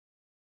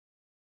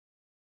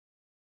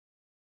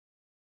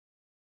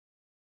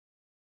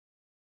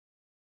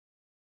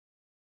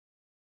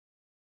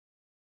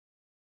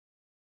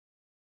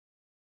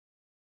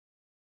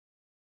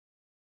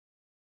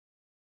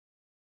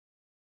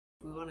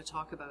we want to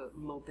talk about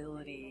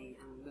mobility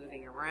and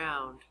moving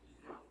around,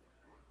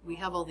 we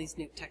have all these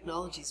new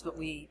technologies, but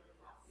we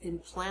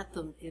implant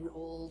them in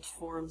old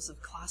forms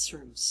of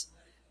classrooms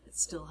that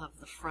still have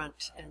the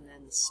front and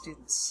then the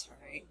students,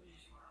 right?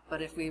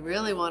 But if we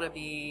really want to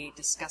be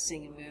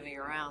discussing and moving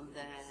around,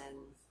 then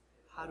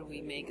how do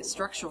we make a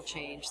structural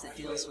change that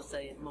deals with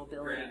the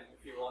mobility?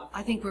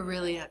 I think we're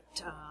really at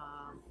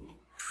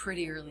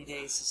pretty early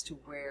days as to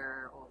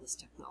where all this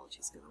technology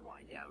is going to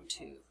wind down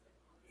to.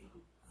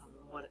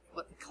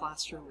 What the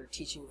classroom or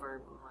teaching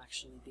environment will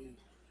actually be.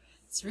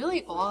 It's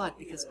really odd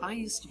because I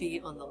used to be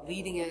on the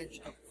leading edge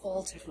of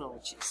all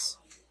technologies.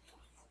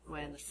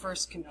 When the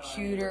first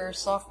computer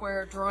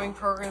software drawing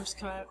programs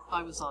came out,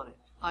 I was on it.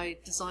 I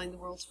designed the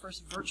world's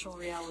first virtual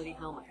reality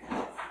helmet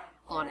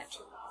on it.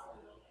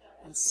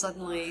 And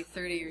suddenly,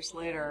 30 years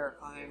later,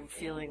 I'm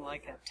feeling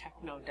like a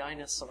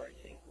techno-dinosaur.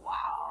 I think,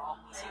 wow.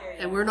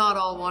 And we're not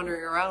all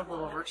wandering around with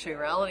little virtual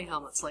reality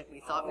helmets like we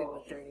thought we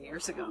would 30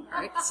 years ago,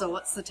 right? So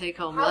what's the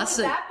take-home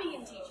lesson? How would that be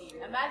in teaching?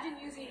 Imagine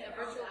using a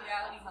virtual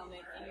reality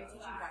helmet in your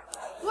teaching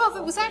practice. Well, if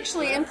it was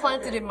actually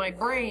implanted in my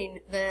brain,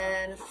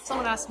 then if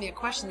someone asked me a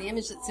question, the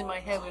image that's in my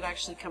head would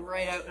actually come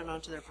right out and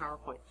onto their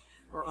PowerPoint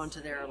or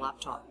onto their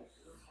laptop.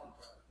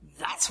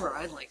 That's where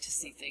I'd like to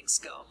see things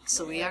go.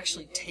 So we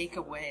actually take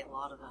away a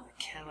lot of the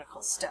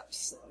mechanical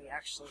steps that we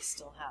actually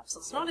still have. So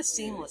it's not as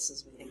seamless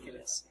as we think it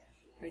is.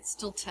 Right? It's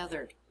still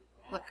tethered.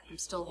 Look, I'm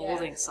still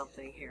holding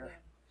something here.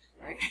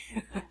 Right?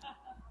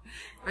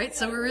 Right?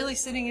 So we're really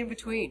sitting in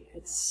between.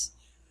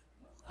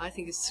 I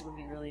think it's going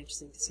to be really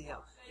interesting to see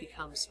how it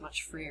becomes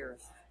much freer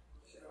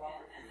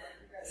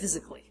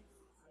physically.